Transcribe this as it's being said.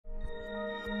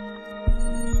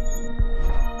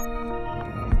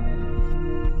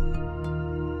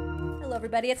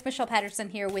everybody. It's Michelle Patterson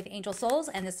here with Angel Souls,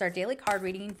 and this is our daily card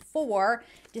reading for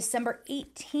December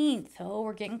 18th. Oh,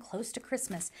 we're getting close to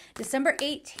Christmas. December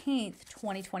 18th,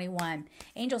 2021.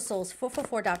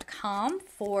 Angelsouls444.com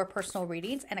for personal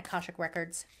readings and Akashic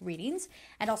Records readings,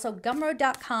 and also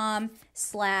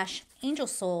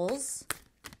gumroad.com/angelsouls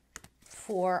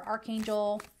for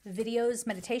Archangel videos,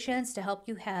 meditations to help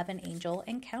you have an angel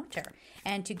encounter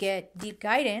and to get deep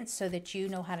guidance so that you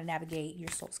know how to navigate your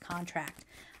soul's contract.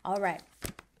 All right.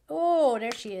 Oh,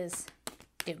 there she is.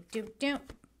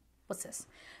 What's this?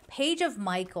 Page of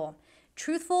Michael.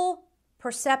 Truthful,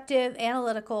 perceptive,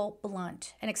 analytical,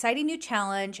 blunt. An exciting new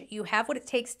challenge. You have what it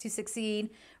takes to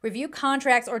succeed. Review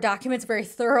contracts or documents very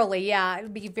thoroughly. Yeah,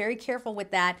 be very careful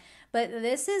with that. But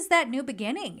this is that new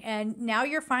beginning. And now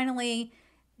you're finally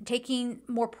taking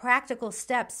more practical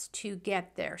steps to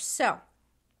get there. So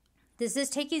this is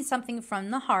taking something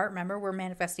from the heart. Remember, we're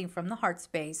manifesting from the heart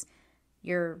space.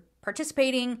 You're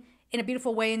participating in a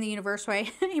beautiful way in the universe,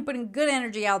 right? You're putting good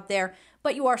energy out there,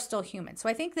 but you are still human. So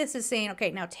I think this is saying,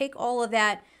 okay, now take all of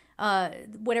that,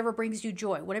 whatever brings you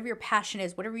joy, whatever your passion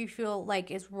is, whatever you feel like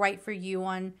is right for you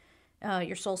on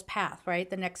your soul's path, right?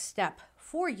 The next step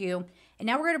for you. And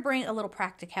now we're going to bring a little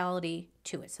practicality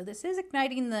to it. So this is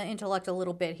igniting the intellect a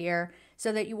little bit here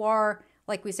so that you are,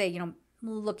 like we say,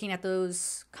 looking at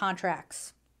those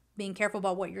contracts, being careful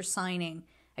about what you're signing.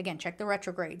 Again, check the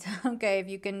retrogrades. Okay, if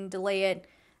you can delay it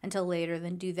until later,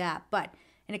 then do that. But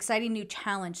an exciting new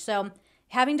challenge. So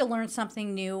having to learn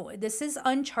something new, this is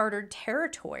uncharted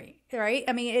territory, right?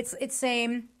 I mean, it's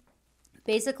saying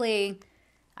basically,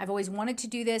 I've always wanted to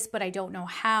do this, but I don't know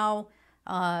how.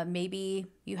 Maybe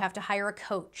you have to hire a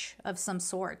coach of some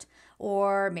sort,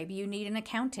 or maybe you need an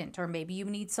accountant, or maybe you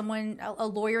need someone, a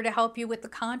lawyer to help you with the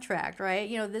contract, right?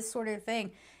 This sort of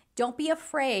thing. Don't be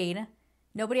afraid.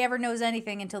 Nobody ever knows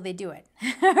anything until they do it,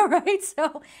 right?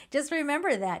 So just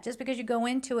remember that. Just because you go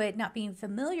into it not being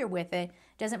familiar with it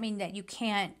doesn't mean that you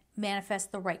can't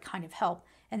manifest the right kind of help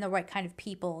and the right kind of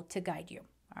people to guide you,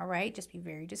 all right? Just be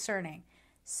very discerning.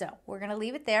 So we're going to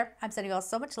leave it there. I'm sending you all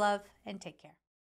so much love, and take care.